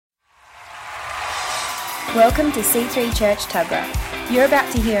Welcome to C3 Church Tuggerah. You're about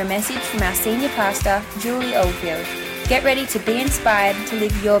to hear a message from our Senior Pastor Julie Oldfield. Get ready to be inspired to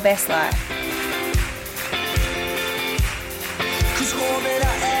live your best life. 'Cause all that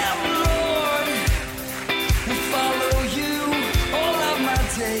I am, Lord, will follow you all of my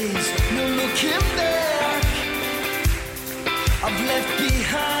days. No looking back, I've left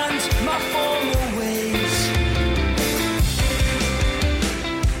behind my former ways.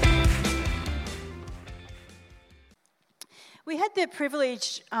 We had the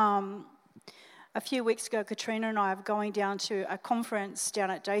privilege a few weeks ago, Katrina and I, of going down to a conference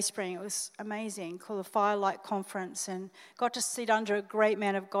down at Dayspring. It was amazing, called the Firelight Conference, and got to sit under a great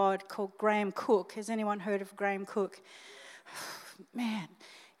man of God called Graham Cook. Has anyone heard of Graham Cook? Man,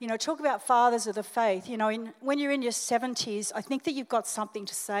 you know, talk about fathers of the faith. You know, when you're in your 70s, I think that you've got something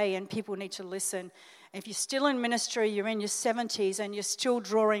to say and people need to listen. If you're still in ministry, you're in your 70s and you're still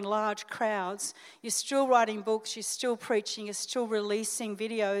drawing large crowds, you're still writing books, you're still preaching, you're still releasing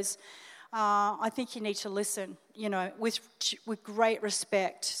videos, I think you need to listen, you know, with great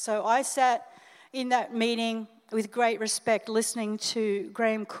respect. So I sat in that meeting with great respect listening to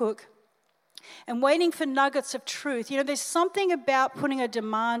Graham Cook and waiting for nuggets of truth. You know, there's something about putting a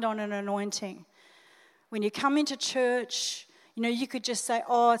demand on an anointing. When you come into church, you know, you could just say,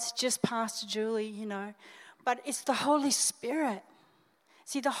 oh, it's just Pastor Julie, you know. But it's the Holy Spirit.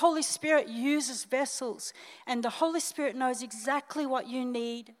 See, the Holy Spirit uses vessels, and the Holy Spirit knows exactly what you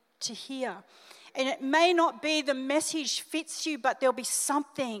need to hear. And it may not be the message fits you, but there'll be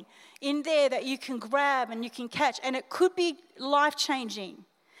something in there that you can grab and you can catch. And it could be life-changing.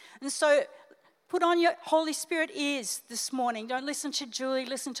 And so put on your Holy Spirit ears this morning. Don't listen to Julie,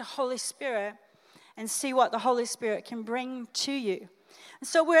 listen to Holy Spirit. And see what the Holy Spirit can bring to you. And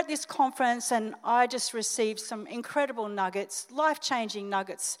so we're at this conference and I just received some incredible nuggets, life-changing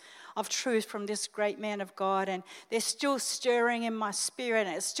nuggets of truth from this great man of God. And they're still stirring in my spirit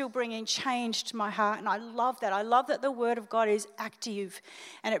and it's still bringing change to my heart. And I love that. I love that the Word of God is active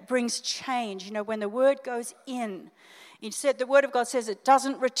and it brings change. You know, when the Word goes in, the Word of God says it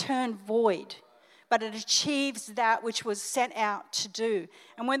doesn't return void, but it achieves that which was sent out to do.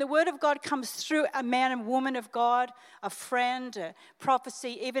 And when the Word of God comes through a man and woman of God, a friend, a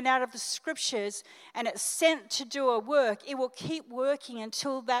prophecy, even out of the Scriptures, and it's sent to do a work, it will keep working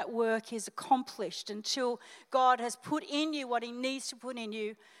until that work is accomplished, until God has put in you what He needs to put in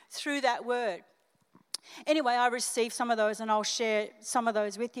you through that Word. Anyway, I received some of those, and I'll share some of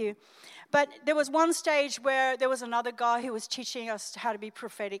those with you. But there was one stage where there was another guy who was teaching us how to be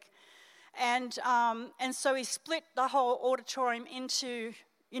prophetic. And so he split the whole auditorium into,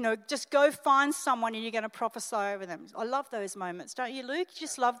 you know, just go find someone and you're going to prophesy over them. I love those moments, don't you, Luke? You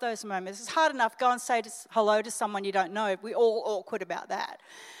just love those moments. It's hard enough, go and say hello to someone you don't know. We're all awkward about that.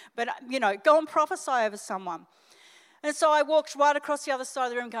 But, you know, go and prophesy over someone. And so I walked right across the other side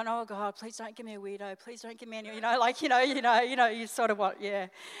of the room going, oh, God, please don't give me a weirdo. Please don't give me any, you sort of what, yeah.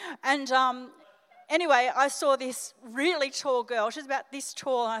 And anyway, I saw this really tall girl. She was about this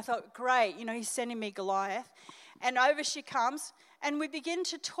tall, and I thought, great, you know, he's sending me Goliath. And over she comes, and we begin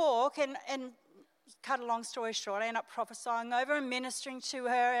to talk, and cut a long story short, I end up prophesying over and ministering to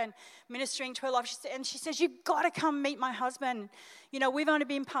her and ministering to her life. She says, you've got to come meet my husband. You know, we've only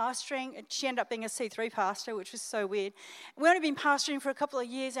been pastoring. She ended up being a C3 pastor, which was so weird. We've only been pastoring for a couple of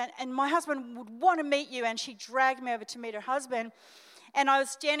years, and my husband would want to meet you, and she dragged me over to meet her husband. And I was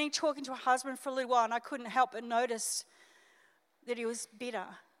standing talking to her husband for a little while, and I couldn't help but notice that he was bitter.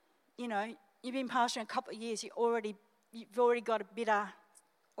 You know, you've been pastoring a couple of years, you've already got a bitter,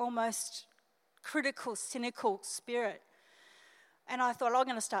 almost critical, cynical spirit. And I thought, I'm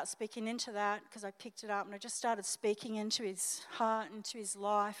going to start speaking into that because I picked it up, and I just started speaking into his heart, into his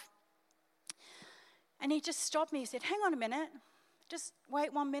life. And he just stopped me. He said, hang on a minute. Just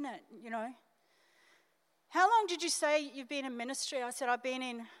wait 1 minute, you know. How long did you say you've been in ministry? I said, I've been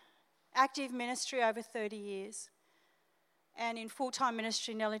in active ministry over 30 years and in full-time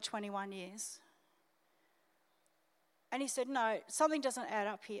ministry nearly 21 years. And he said, no, something doesn't add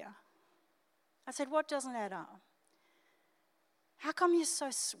up here. I said, what doesn't add up? How come you're so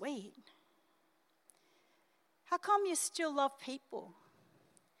sweet? How come you still love people?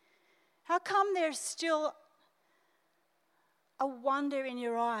 How come there's still a wonder in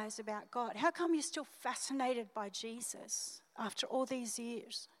your eyes about God? How come you're still fascinated by Jesus after all these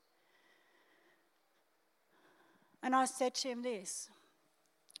years? And I said to him this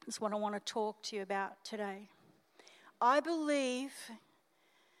is what I want to talk to you about today. I believe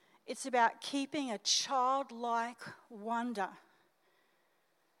it's about keeping a childlike wonder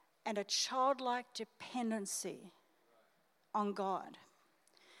and a childlike dependency on God.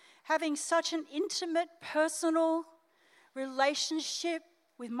 having such an intimate, personal relationship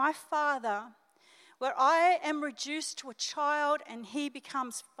with my Father, where I am reduced to a child and He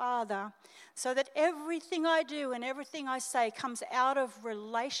becomes Father, so that everything I do and everything I say comes out of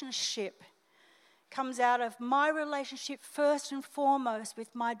relationship, comes out of my relationship first and foremost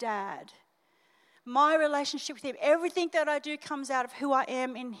with my dad. My relationship with Him. Everything that I do comes out of who I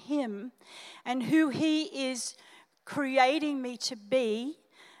am in Him and who He is creating me to be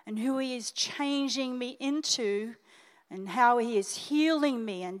and who He is changing me into and how He is healing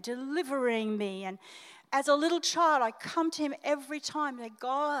me and delivering me. And as a little child, I come to Him every time and say,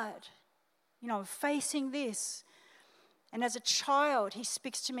 God, I'm facing this. And as a child, He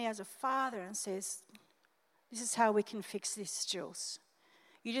speaks to me as a father and says, this is how we can fix this, Jules.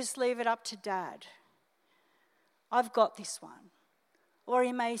 You just leave it up to Dad. I've got this one. Or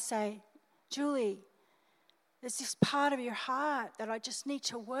He may say, Julie, there's this part of your heart that I just need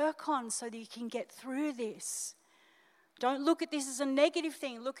to work on so that you can get through this. Don't look at this as a negative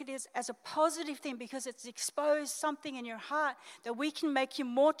thing. Look at it as a positive thing, because it's exposed something in your heart that we can make you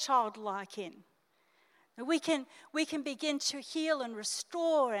more childlike in. That we can begin to heal and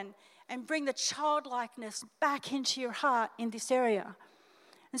restore and bring the childlikeness back into your heart in this area.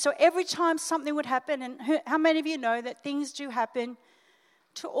 And so every time something would happen, and how many of you know that things do happen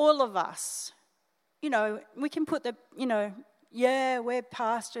to all of us? We can put we're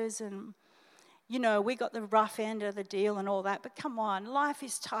pastors and, we got the rough end of the deal and all that. But come on, life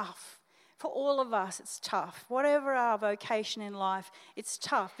is tough. For all of us, it's tough. Whatever our vocation in life, it's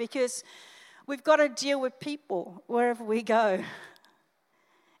tough because we've got to deal with people wherever we go.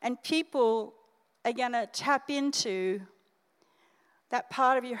 And people are going to tap into that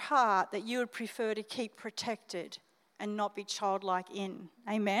part of your heart that you would prefer to keep protected and not be childlike in.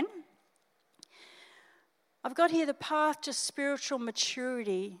 Amen? I've got here the path to spiritual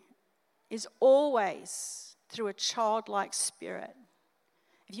maturity is always through a childlike spirit.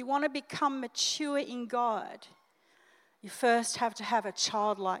 If you want to become mature in God, you first have to have a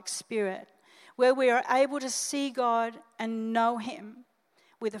childlike spirit where we are able to see God and know Him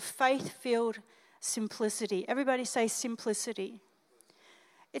with a faith-filled simplicity. Everybody say simplicity.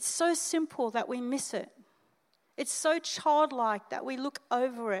 It's so simple that we miss it. It's so childlike that we look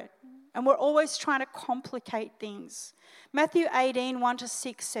over it. And we're always trying to complicate things. Matthew 18,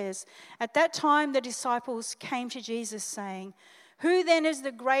 1-6 says, at that time the disciples came to Jesus saying, who then is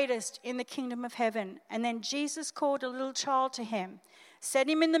the greatest in the kingdom of heaven? And then Jesus called a little child to Him, set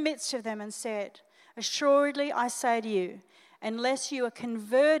him in the midst of them and said, assuredly I say to you, unless you are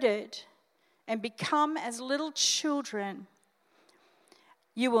converted and become as little children,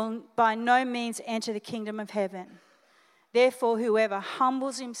 you will by no means enter the kingdom of heaven. Therefore, whoever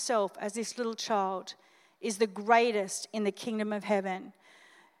humbles himself as this little child is the greatest in the kingdom of heaven.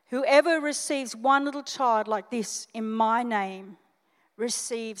 Whoever receives one little child like this in my name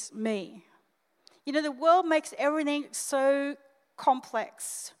receives me. The world makes everything so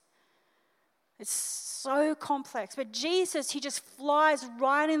complex. It's so complex. But Jesus, He just flies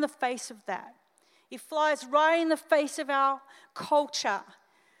right in the face of that. He flies right in the face of our culture.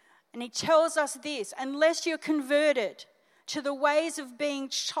 And He tells us this, unless you're converted to the ways of being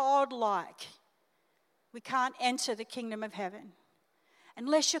childlike, we can't enter the kingdom of heaven.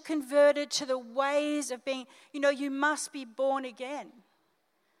 Unless you're converted to the ways of being, you must be born again.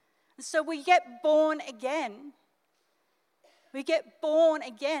 And so we get born again. We get born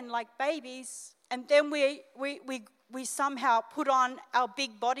again like babies, and then we somehow put on our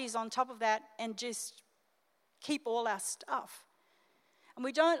big bodies on top of that and just keep all our stuff. And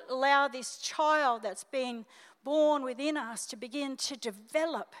we don't allow this child that's been born within us to begin to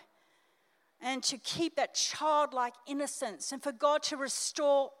develop and to keep that childlike innocence and for God to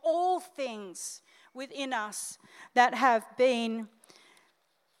restore all things within us that have been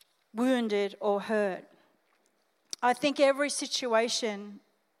wounded or hurt. I think every situation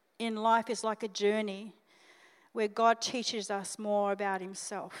in life is like a journey where God teaches us more about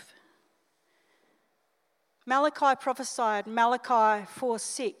Himself. Malachi prophesied, Malachi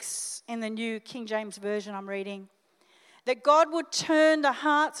 4:6 in the New King James Version I'm reading, that God would turn the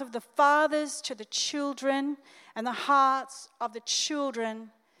hearts of the fathers to the children and the hearts of the children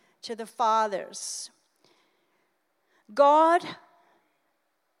to the fathers. God,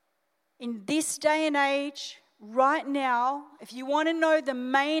 in this day and age, right now, if you want to know the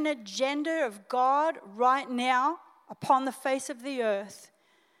main agenda of God right now upon the face of the earth,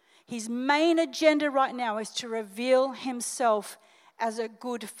 His main agenda right now is to reveal Himself as a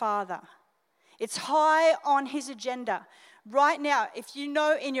good Father. It's high on His agenda. Right now, if you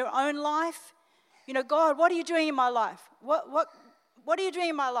know in your own life, God, what are you doing in my life? What are you doing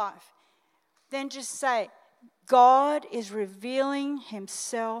in my life? Then just say, God is revealing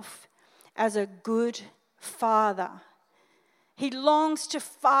himself as a good Father. He longs to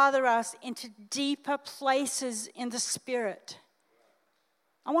father us into deeper places in the Spirit.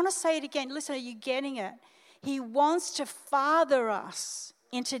 I want to say it again. Listen, are you getting it? He wants to father us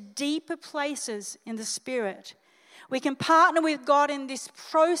into deeper places in the Spirit. We can partner with God in this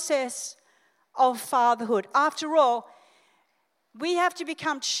process of fatherhood. After all, we have to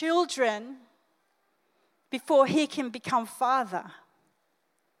become children before he can become Father.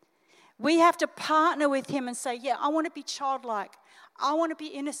 We have to partner with him and say, yeah, I want to be childlike. I want to be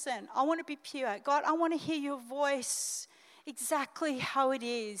innocent. I want to be pure. God, I want to hear your voice exactly how it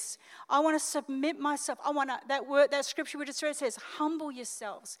is. I want to submit myself. I want to, that scripture we just read says, humble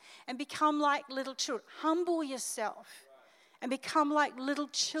yourselves and become like little children. Humble yourself and become like little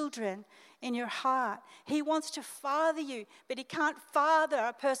children in your heart. He wants to father you, but he can't father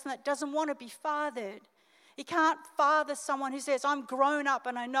a person that doesn't want to be fathered. He can't father someone who says, I'm grown up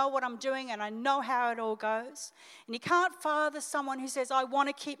and I know what I'm doing and I know how it all goes. And he can't father someone who says, I want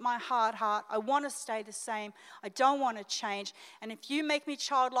to keep my hard heart. I want to stay the same. I don't want to change. And if you make me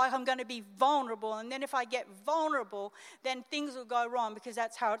childlike, I'm going to be vulnerable. And then if I get vulnerable, then things will go wrong, because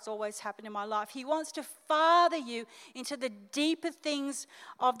that's how it's always happened in my life. He wants to father you into the deeper things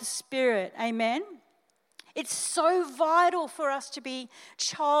of the Spirit. Amen. It's so vital for us to be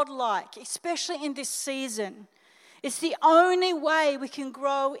childlike, especially in this season. It's the only way we can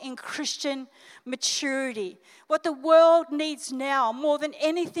grow in Christian maturity. What the world needs now, more than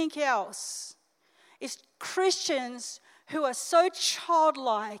anything else, is Christians who are so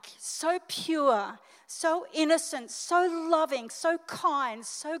childlike, so pure, so innocent, so loving, so kind,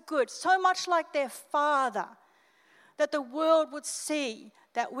 so good, so much like their Father, that the world would see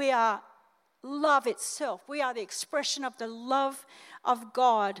that we are love itself. We are the expression of the love of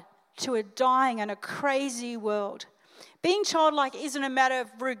God to a dying and a crazy world. Being childlike isn't a matter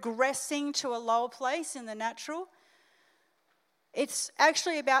of regressing to a lower place in the natural. It's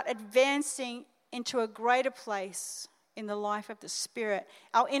actually about advancing into a greater place in the life of the Spirit.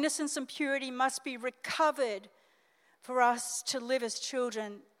 Our innocence and purity must be recovered for us to live as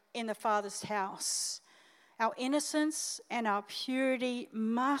children in the Father's house. Our innocence and our purity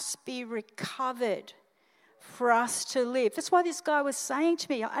must be recovered for us to live. That's why this guy was saying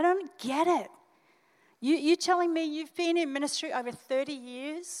to me, I don't get it. You're telling me you've been in ministry over 30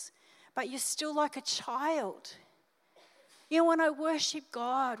 years, but you're still like a child. You know, when I worship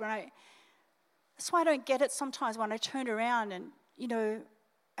God, that's why I don't get it sometimes when I turn around and,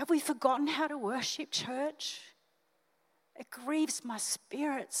 have we forgotten how to worship, church? It grieves my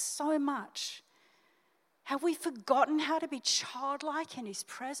spirit so much. Have we forgotten how to be childlike in his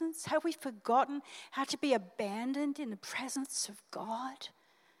presence? Have we forgotten how to be abandoned in the presence of God?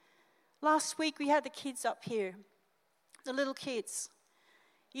 Last week we had the kids up here, the little kids,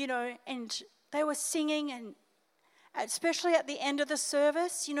 and they were singing, and especially at the end of the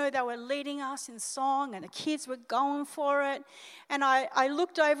service, they were leading us in song and the kids were going for it. And I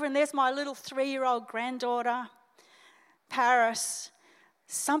looked over and there's my little 3-year-old granddaughter, Paris.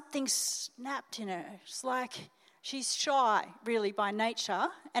 Something snapped in her. It's like she's shy, really, by nature.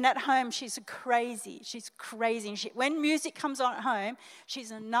 And at home, she's crazy. She's crazy. And when music comes on at home,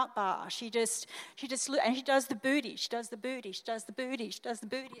 she's a nut bar. She does the booty. She does the booty. She does the booty. She does the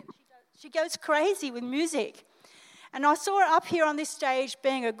booty. She goes crazy with music. And I saw her up here on this stage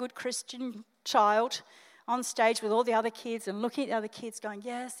being a good Christian child on stage with all the other kids and looking at the other kids going,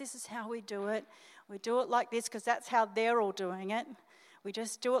 yes, this is how we do it. We do it like this because that's how they're all doing it. We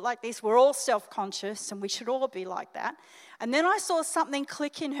just do it like this. We're all self-conscious and we should all be like that. And then I saw something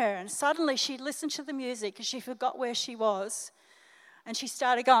click in her, and suddenly she listened to the music because she forgot where she was. And she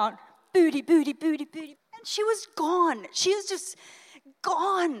started going, booty, booty, booty, booty. And she was gone. She was just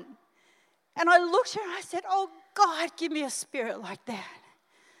gone. And I looked at her and I said, oh God, give me a spirit like that.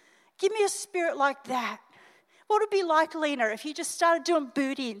 Give me a spirit like that. What would it be like, Lena, if you just started doing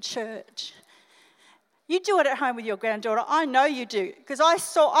booty in church? You do it at home with your granddaughter. I know you do, because I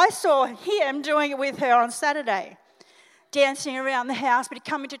saw him doing it with her on Saturday, dancing around the house. But he'd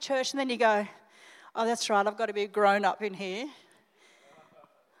come into church and then you go, oh, that's right, I've got to be grown up in here.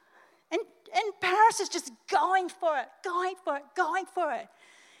 And Paris is just going for it, going for it, going for it.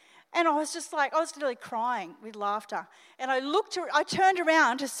 And I was just like, I was literally crying with laughter. And I turned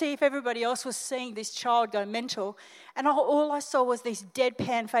around to see if everybody else was seeing this child go mental. And all I saw was these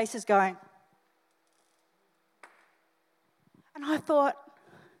deadpan faces going. And I thought,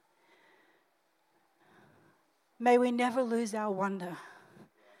 may we never lose our wonder.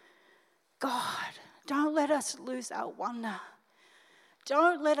 God, don't let us lose our wonder.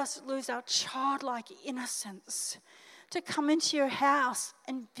 Don't let us lose our childlike innocence to come into your house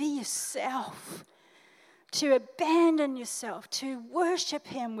and be yourself, to abandon yourself, to worship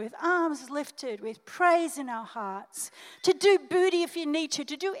him with arms lifted, with praise in our hearts, to do booty if you need to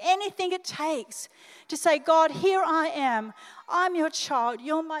do anything it takes to say, God, here I am. I'm your child.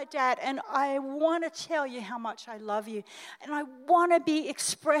 You're my dad. And I want to tell you how much I love you. And I want to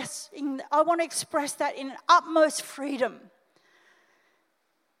express that in utmost freedom.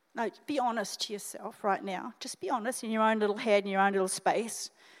 No, be honest to yourself right now. Just be honest in your own little head, in your own little space.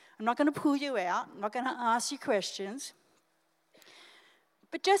 I'm not going to pull you out. I'm not going to ask you questions.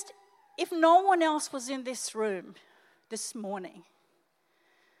 But just, if no one else was in this room this morning,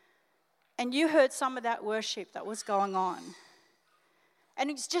 and you heard some of that worship that was going on, and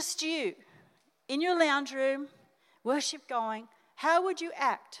it's just you, in your lounge room, worship going, how would you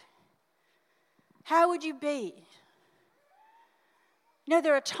act? How would you be? You know,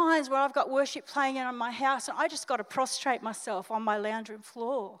 there are times where I've got worship playing in my house and I just got to prostrate myself on my lounge room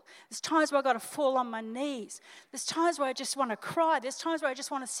floor. There's times where I've got to fall on my knees. There's times where I just want to cry. There's times where I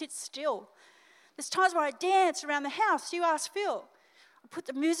just want to sit still. There's times where I dance around the house. You ask Phil. I put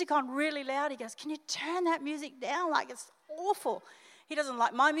the music on really loud. He goes, can you turn that music down? Like, it's awful. He doesn't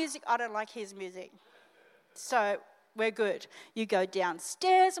like my music. I don't like his music. So we're good. You go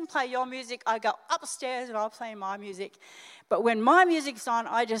downstairs and play your music. I go upstairs and I'll play my music. But when my music's on,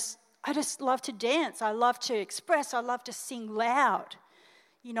 I just love to dance. I love to express. I love to sing loud.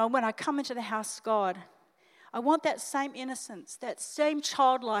 You know, when I come into the house of God, I want that same innocence, that same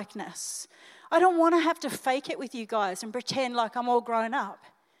childlikeness. I don't want to have to fake it with you guys and pretend like I'm all grown up.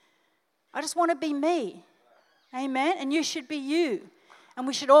 I just want to be me. Amen? And you should be you. And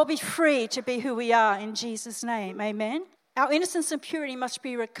we should all be free to be who we are in Jesus' name. Amen? Our innocence and purity must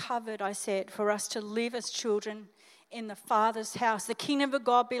be recovered, I said, for us to live as children in the Father's house. The kingdom of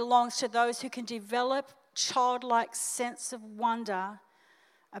God belongs to those who can develop childlike sense of wonder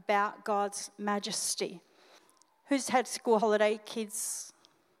about God's majesty. Who's had school holiday, kids?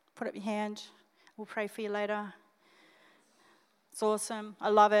 Put up your hand. We'll pray for you later. It's awesome. I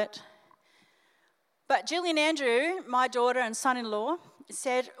love it. But Julie and Andrew, my daughter and son-in-law,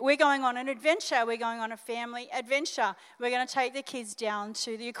 said, we're going on an adventure. We're going on a family adventure. We're going to take the kids down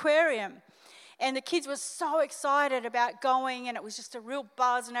to the aquarium. And the kids were so excited about going, and it was just a real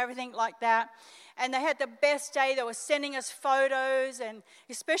buzz and everything like that. And they had the best day. They were sending us photos, and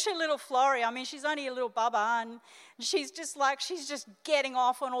especially little Florrie. I mean, she's only a little bubba, and she's just getting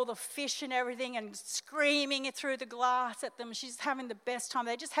off on all the fish and everything and screaming it through the glass at them. She's having the best time.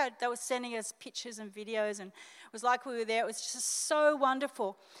 They were sending us pictures and videos, and it was like we were there. It was just so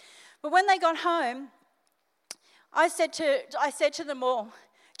wonderful. But when they got home, I said to them all,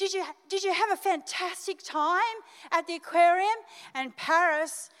 Did you have a fantastic time at the aquarium? And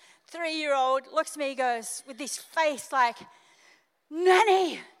Paris, 3-year-old, looks at me and goes with this face like,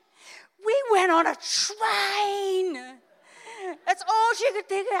 Nanny, we went on a train. That's all she could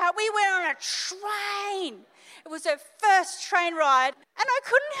think about. We went on a train. It was her first train ride. And I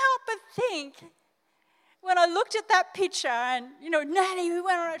couldn't help but think, when I looked at that picture and, Nanny, we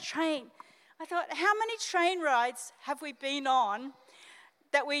went on a train, I thought, how many train rides have we been on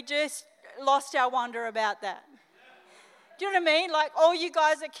that we just lost our wonder about that? Do you know what I mean? Like, all you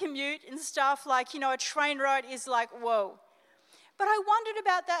guys that commute and stuff, like, a train ride is like, whoa. But I wondered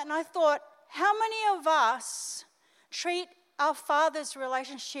about that, and I thought, how many of us treat our Father's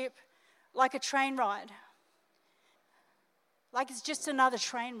relationship like a train ride? Like it's just another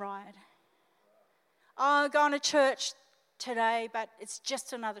train ride. Oh, I'm going to church today, but it's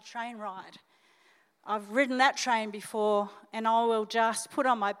just another train ride. I've ridden that train before, and I will just put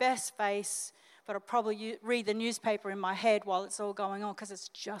on my best face, but I'll probably read the newspaper in my head while it's all going on because it's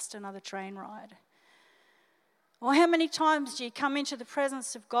just another train ride. Or how many times do you come into the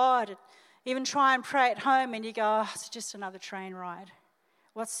presence of God, and even try and pray at home, and you go, it's just another train ride.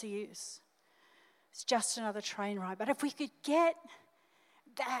 What's the use? It's just another train ride. But if we could get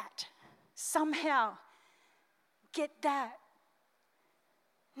that, somehow get that,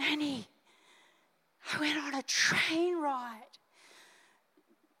 Nanny, I went on a train ride.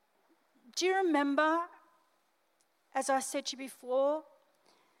 Do you remember, as I said to you before,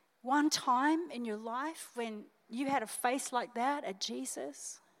 one time in your life when you had a face like that at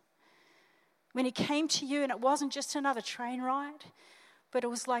Jesus? When he came to you and it wasn't just another train ride, but it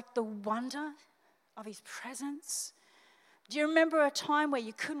was like the wonder of his presence. Do you remember a time where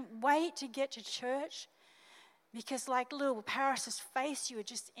you couldn't wait to get to church? Because like little Paris's face, you were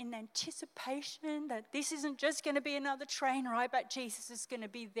just in anticipation that this isn't just going to be another train ride, but Jesus is going to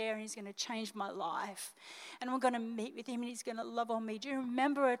be there and he's going to change my life. And I'm going to meet with him and he's going to love on me. Do you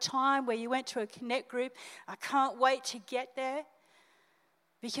remember a time where you went to a connect group? I can't wait to get there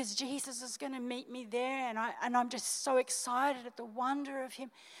because Jesus is going to meet me there, and I'm just so excited at the wonder of him.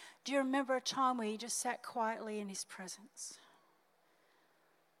 Do you remember a time where you just sat quietly in his presence?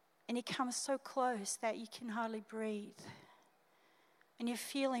 And he comes so close that you can hardly breathe. And you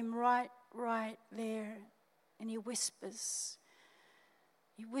feel him right there. And he whispers.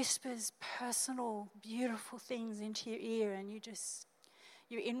 He whispers personal, beautiful things into your ear. And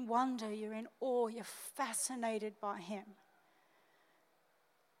you're in wonder, you're in awe, you're fascinated by him.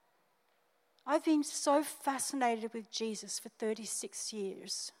 I've been so fascinated with Jesus for 36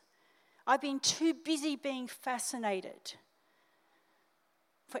 years. I've been too busy being fascinated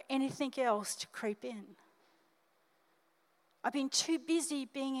for anything else to creep in. I've been too busy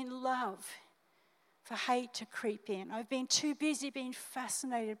being in love for hate to creep in. I've been too busy being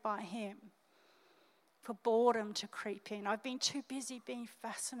fascinated by him for boredom to creep in. I've been too busy being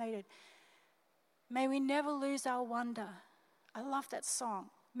fascinated. May we never lose our wonder. I love that song.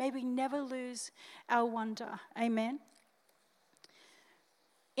 May we never lose our wonder. Amen.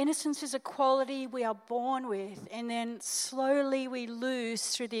 Innocence is a quality we are born with, and then slowly we lose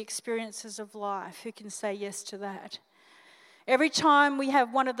through the experiences of life. Who can say yes to that? Every time we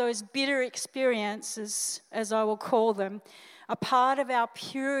have one of those bitter experiences, as I will call them, a part of our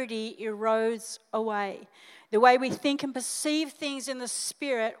purity erodes away. The way we think and perceive things in the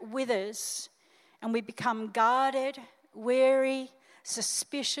spirit withers, and we become guarded, wary,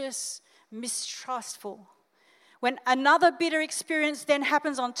 suspicious, mistrustful. When another bitter experience then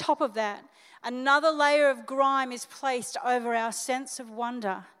happens on top of that, another layer of grime is placed over our sense of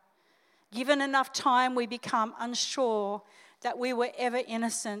wonder. Given enough time, we become unsure that we were ever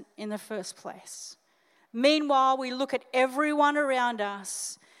innocent in the first place. Meanwhile, we look at everyone around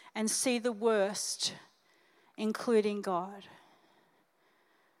us and see the worst, including God.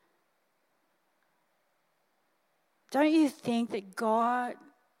 Don't you think that God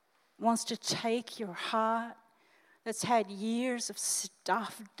wants to take your heart that's had years of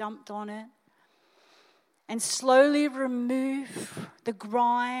stuff dumped on it and slowly remove the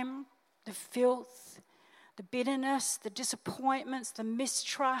grime, the filth, the bitterness, the disappointments, the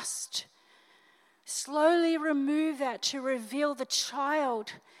mistrust? Slowly remove that to reveal the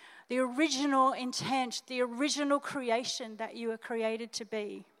child, the original intent, the original creation that you were created to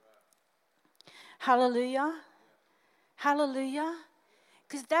be. Hallelujah. Hallelujah.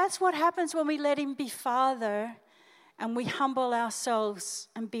 Because that's what happens when we let him be Father and we humble ourselves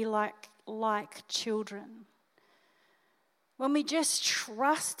and be like children. When we just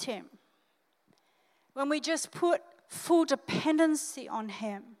trust him. When we just put full dependency on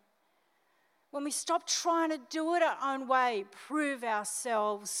him. When we stop trying to do it our own way, prove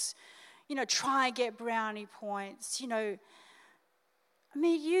ourselves, try and get brownie points, you that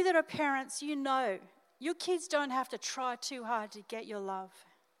are parents, your kids don't have to try too hard to get your love.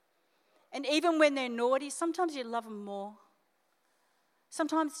 And even when they're naughty, sometimes you love them more.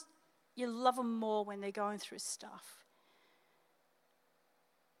 Sometimes you love them more when they're going through stuff.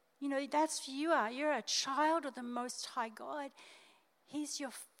 That's who you are. You're a child of the Most High God. He's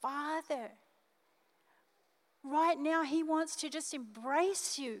your Father. Right now, he wants to just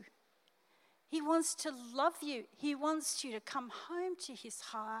embrace you. He wants to love you. He wants you to come home to his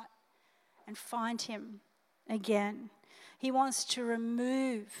heart and find him again. He wants to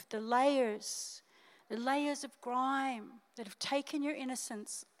remove the layers of grime that have taken your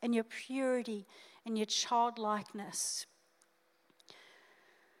innocence and your purity and your childlikeness.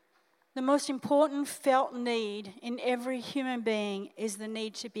 The most important felt need in every human being is the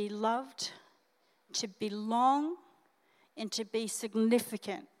need to be loved, to belong, and to be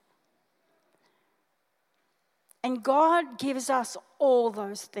significant. And God gives us all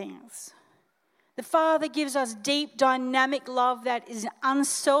those things. The Father gives us deep, dynamic love that is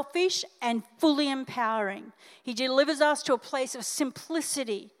unselfish and fully empowering. He delivers us to a place of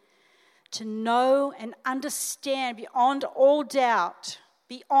simplicity, to know and understand beyond all doubt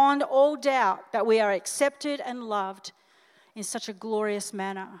that we are accepted and loved in such a glorious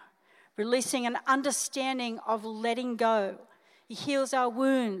manner, releasing an understanding of letting go. He heals our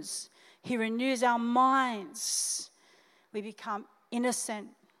wounds. He renews our minds. We become innocent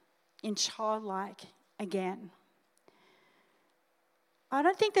and childlike again. I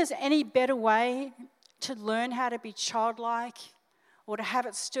don't think there's any better way to learn how to be childlike or to have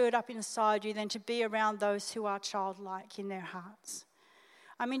it stirred up inside you than to be around those who are childlike in their hearts.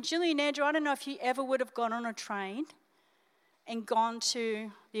 I mean, Julie and Andrew, I don't know if you ever would have gone on a train and gone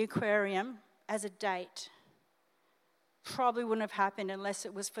to the aquarium as a date. Probably wouldn't have happened unless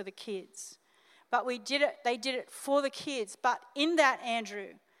it was for the kids. But we did it, they did it for the kids. But in that, Andrew,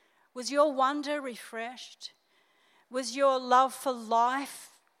 was your wonder refreshed? Was your love for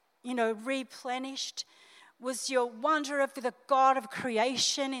life, replenished? Was your wonder of the God of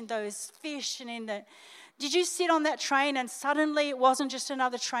creation in those fish and in the... Did you sit on that train and suddenly it wasn't just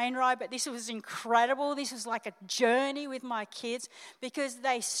another train ride, but this was incredible? This was like a journey with my kids because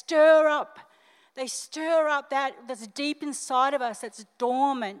they stir up that's deep inside of us, that's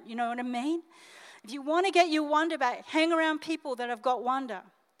dormant, you know what I mean? If you want to get your wonder back, hang around people that have got wonder.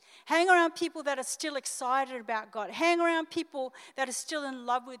 Hang around people that are still excited about God. Hang around people that are still in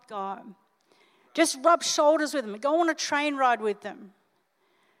love with God. Just rub shoulders with them. Go on a train ride with them.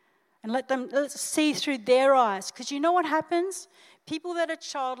 And let's see through their eyes. Because you know what happens? People that are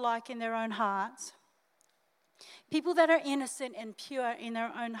childlike in their own hearts, people that are innocent and pure in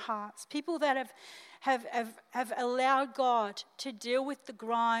their own hearts, people that have allowed God to deal with the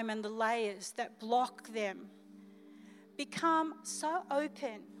grime and the layers that block them, become so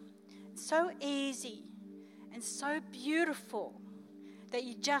open, so easy, and so beautiful that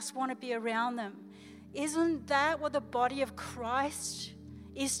you just want to be around them. Isn't that what the body of Christ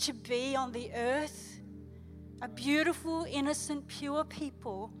is to be on the earth? A beautiful, innocent, pure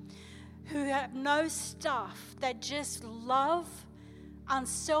people who have no stuff, that just love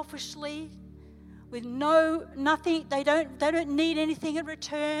unselfishly with nothing. They don't need anything in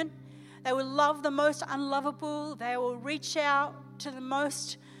return. They will love the most unlovable. They will reach out to the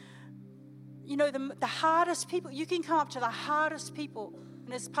most, the hardest people. You can come up to the hardest people.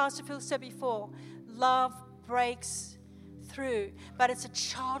 And as Pastor Phil said before, love breaks through, but it's a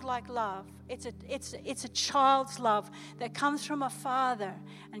childlike love. It's a child's love that comes from a father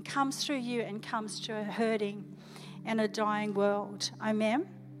and comes through you and comes to a hurting and a dying world. Amen.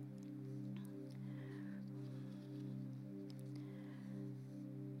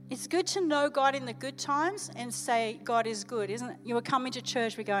 It's good to know God in the good times and say God is good, isn't it? You were coming to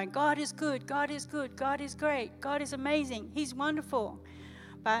church, we're going, God is good, God is good, God is great, God is amazing, He's wonderful.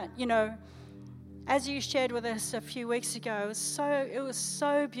 But, as you shared with us a few weeks ago, it was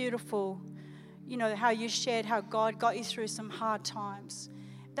so beautiful, how you shared how God got you through some hard times.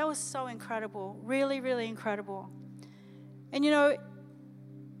 That was so incredible, really, really incredible. And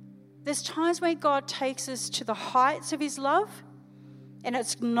there's times when God takes us to the heights of His love, and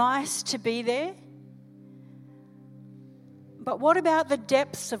it's nice to be there. But what about the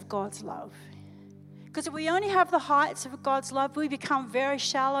depths of God's love? Because if we only have the heights of God's love, we become very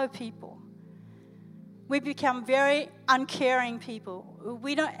shallow people. We become very uncaring people.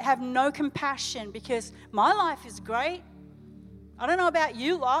 We don't have no compassion because my life is great. I don't know about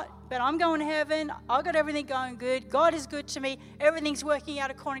you lot, but I'm going to heaven. I've got everything going good. God is good to me. Everything's working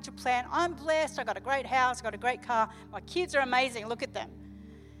out according to plan. I'm blessed. I've got a great house. I've got a great car. My kids are amazing. Look at them.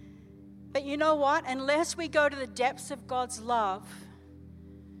 But you know what? Unless we go to the depths of God's love,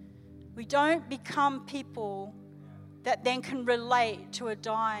 we don't become people that then can relate to a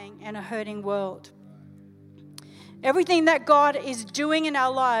dying and a hurting world. Everything that God is doing in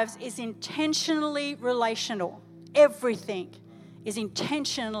our lives is intentionally relational. Everything is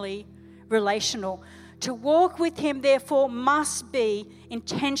intentionally relational. To walk with Him, therefore, must be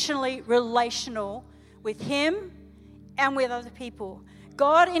intentionally relational with Him and with other people.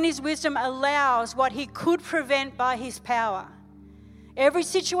 God, in His wisdom, allows what He could prevent by His power. Every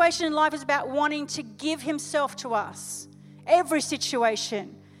situation in life is about wanting to give Himself to us. Every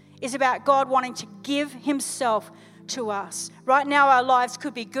situation is about God wanting to give Himself to us. Right now, our lives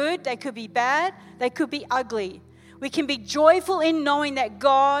could be good, they could be bad, they could be ugly. We can be joyful in knowing that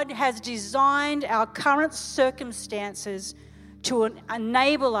God has designed our current circumstances to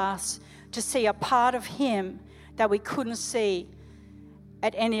enable us to see a part of Him that we couldn't see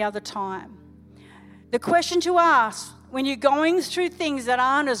at any other time. The question to ask when you're going through things that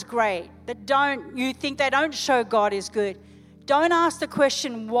aren't as great, you think they don't show God is good, don't ask the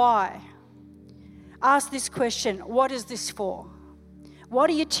question why. Ask this question, what is this for? What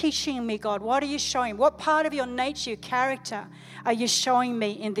are you teaching me, God? What are you showing? What part of your nature, your character are you showing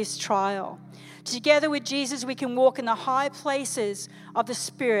me in this trial? Together with Jesus, we can walk in the high places of the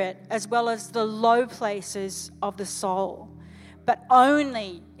Spirit as well as the low places of the soul. but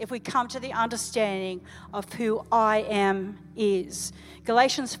only if we come to the understanding of who I am is.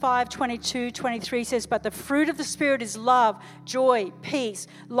 Galatians 5:22-23 says, but the fruit of the Spirit is love, joy, peace,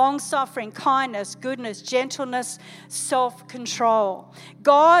 long-suffering, kindness, goodness, gentleness, self-control.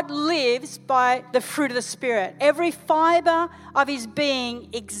 God lives by the fruit of the Spirit. Every fiber of his being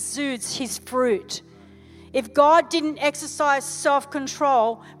exudes his fruit. If God didn't exercise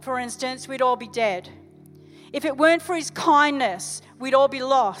self-control, for instance, we'd all be dead. If it weren't for his kindness, we'd all be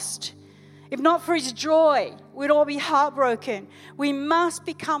lost. If not for his joy, we'd all be heartbroken. We must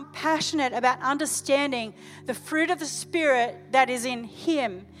become passionate about understanding the fruit of the Spirit that is in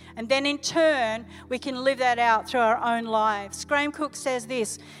him. And then in turn, we can live that out through our own lives. Graham Cook says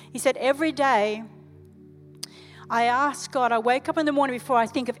this. He said, every day, I ask God, I wake up in the morning before I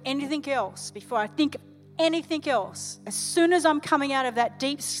think of anything else, as soon as I'm coming out of that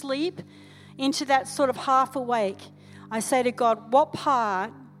deep sleep into that sort of half awake, I say to God, what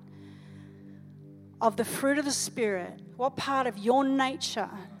part of the fruit of the Spirit, what part of your nature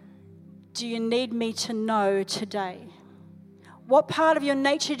do you need me to know today? What part of your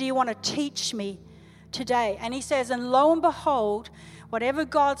nature do you want to teach me today? And he says, and lo and behold, whatever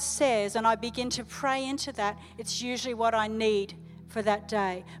God says, and I begin to pray into that, it's usually what I need for that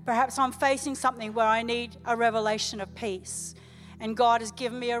day. Perhaps I'm facing something where I need a revelation of peace. And God has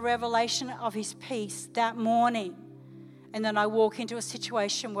given me a revelation of his peace that morning. And then I walk into a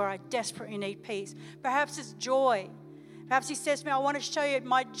situation where I desperately need peace. Perhaps it's joy. Perhaps he says to me, I want to show you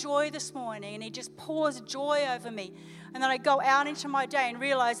my joy this morning. And he just pours joy over me. And then I go out into my day and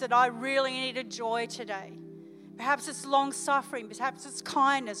realize that I really needed joy today. Perhaps it's long suffering. Perhaps it's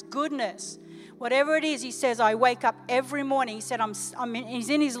kindness, goodness. Whatever it is, he says, I wake up every morning. He said, he's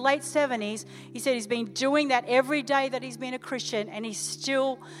in his late 70s. He said he's been doing that every day that he's been a Christian, and he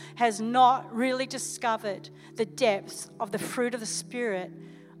still has not really discovered the depths of the fruit of the Spirit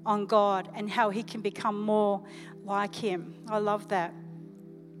on God and how he can become more like him. I love that.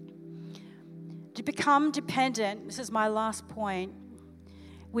 To become dependent, this is my last point,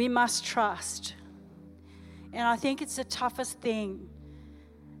 we must trust. And I think it's the toughest thing.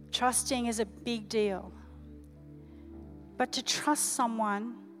 Trusting is a big deal. But to trust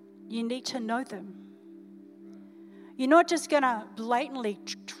someone, you need to know them. You're not just going to blatantly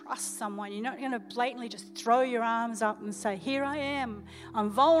trust someone. You're not going to blatantly just throw your arms up and say, here I am. I'm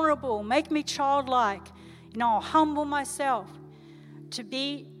vulnerable. Make me childlike. I'll humble myself. To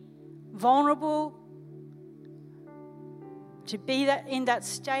be vulnerable, to be in that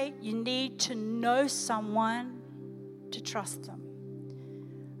state, you need to know someone to trust them.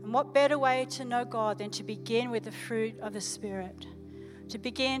 And what better way to know God than to begin with the fruit of the Spirit? To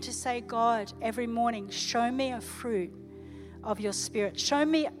begin to say, God, every morning, show me a fruit of your Spirit. Show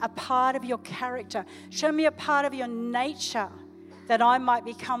me a part of your character. Show me a part of your nature that I might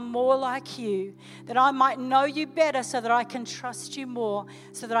become more like you, that I might know you better so that I can trust you more,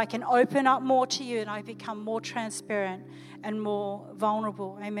 so that I can open up more to you and I become more transparent and more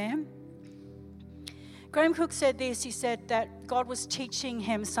vulnerable. Amen? Graham Cook said this. He said that God was teaching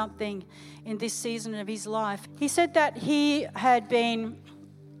him something in this season of his life. He said that he had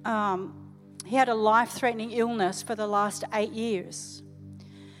a life-threatening illness for the last 8 years.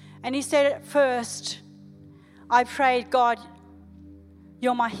 And he said at first, I prayed, God,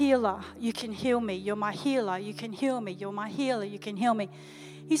 you're my healer. You can heal me. You're my healer. You can heal me. You're my healer. You can heal me.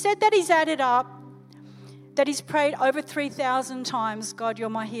 He said that he's added up, that he's prayed over 3,000 times, God, you're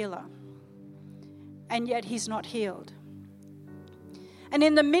my healer. And yet he's not healed. And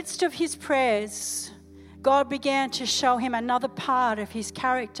in the midst of his prayers, God began to show him another part of his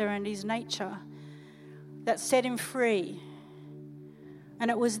character and his nature that set him free. And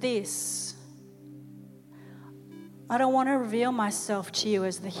it was this: I don't want to reveal myself to you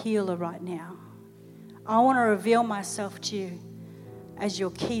as the healer right now. I want to reveal myself to you as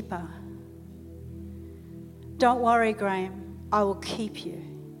your keeper. Don't worry, Graham, I will keep you.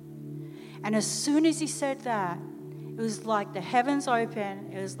 And as soon as he said that, it was like the heavens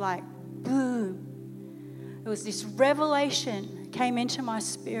opened. It was like, boom. It was this revelation came into my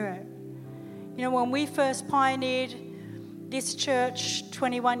spirit. When we first pioneered this church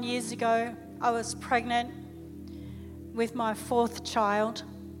 21 years ago, I was pregnant with my 4th child.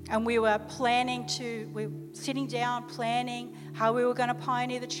 And we were sitting down, planning how we were going to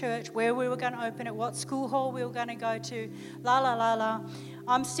pioneer the church, where we were going to open it, what school hall we were going to go to, la.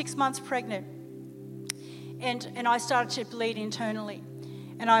 I'm 6 months pregnant. And I started to bleed internally.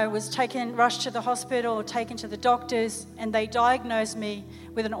 And I was rushed to the hospital, taken to the doctors, and they diagnosed me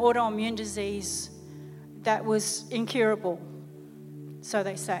with an autoimmune disease that was incurable, so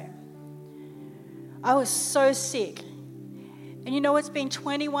they say. I was so sick. And you know, it's been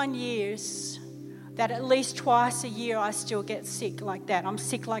 21 years that at least twice a year I still get sick like that. I'm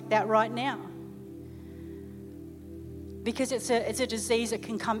sick like that right now. Because it's a disease that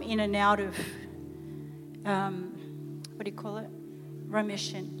can come in and out of, what do you call it?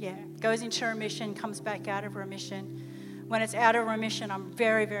 Remission, yeah. Goes into remission, comes back out of remission. When it's out of remission, I'm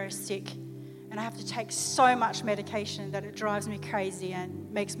very, very sick. And I have to take so much medication that it drives me crazy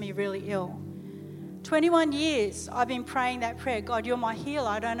and makes me really ill. 21 years I've been praying that prayer. God, you're my healer.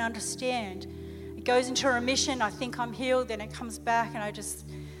 I don't understand. It goes into remission. I think I'm healed. Then it comes back and I just,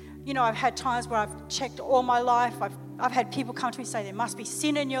 you know, I've had times where I've checked all my life. I've had people come to me and say, there must be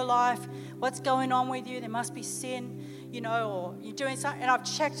sin in your life. What's going on with you? There must be sin, you know, or you're doing something. And I've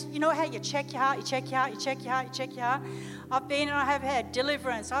checked, you know how you check your heart, you check your heart, you check your heart, you check your heart. I've been and I have had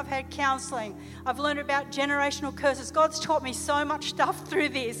deliverance. I've had counseling. I've learned about generational curses. God's taught me so much stuff through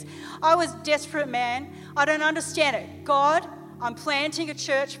this. I was desperate, man. I don't understand it. God, I'm planting a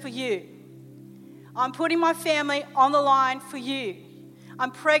church for you. I'm putting my family on the line for you.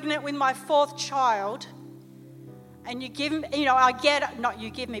 I'm pregnant with my 4th child. And you give me, you know, I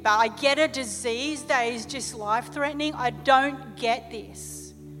get a disease that is just life-threatening. I don't get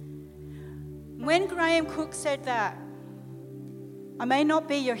this. When Graham Cook said that, I may not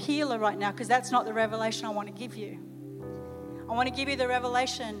be your healer right now because that's not the revelation I want to give you. I want to give you the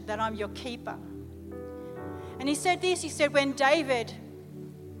revelation that I'm your keeper. And he said this, he said, when David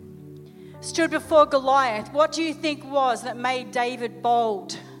stood before Goliath, what do you think was that made David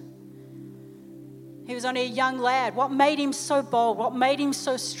bold? He was only a young lad. What made him so bold? What made him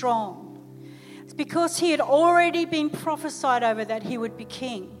so strong? It's because he had already been prophesied over that he would be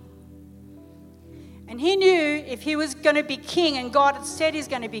king. And he knew if he was going to be king and God had said he's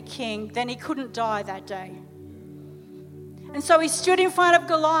going to be king, then he couldn't die that day. And so he stood in front of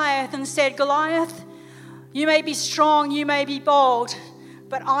Goliath and said, Goliath, you may be strong, you may be bold,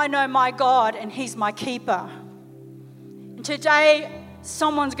 but I know my God and he's my keeper. And today,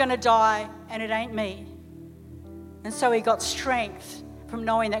 someone's going to die and it ain't me. And so he got strength from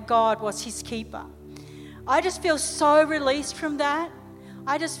knowing that God was his keeper. I just feel so released from that.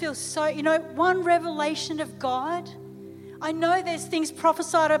 I just feel so, you know, one revelation of God. I know there's things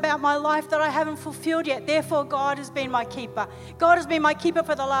prophesied about my life that I haven't fulfilled yet. Therefore, God has been my keeper. God has been my keeper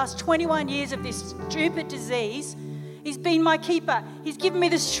for the last 21 years of this stupid disease. He's been my keeper. He's given me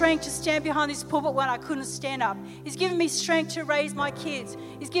the strength to stand behind this pulpit when I couldn't stand up. He's given me strength to raise my kids.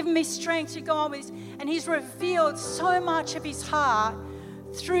 He's given me strength to go on with this. And he's revealed so much of his heart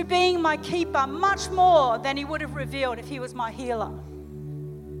through being my keeper, much more than he would have revealed if he was my healer.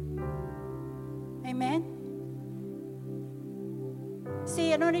 Amen?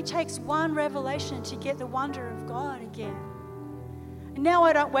 See, it only takes one revelation to get the wonder of God again. And now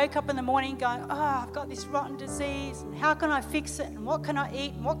I don't wake up in the morning going, oh, I've got this rotten disease, and how can I fix it, and what can I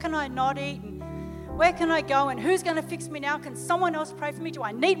eat, and what can I not eat, and where can I go, and who's going to fix me now? Can someone else pray for me? Do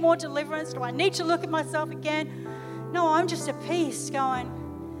I need more deliverance? Do I need to look at myself again? No, I'm just at peace going,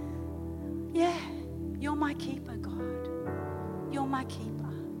 yeah, you're my keeper, God. You're my keeper.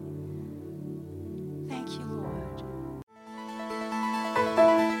 Thank you, Lord.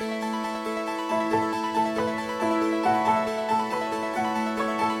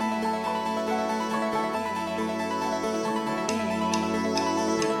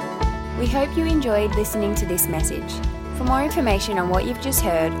 We hope you enjoyed listening to this message. For more information on what you've just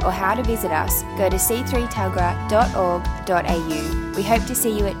heard or how to visit us, go to c3tuggerah.org.au. We hope to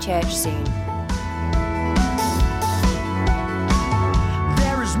see you at church soon.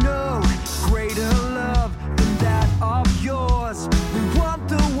 There is no greater love than that of yours. We want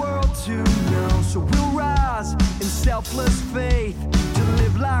the world to know, so we'll rise in selfless faith.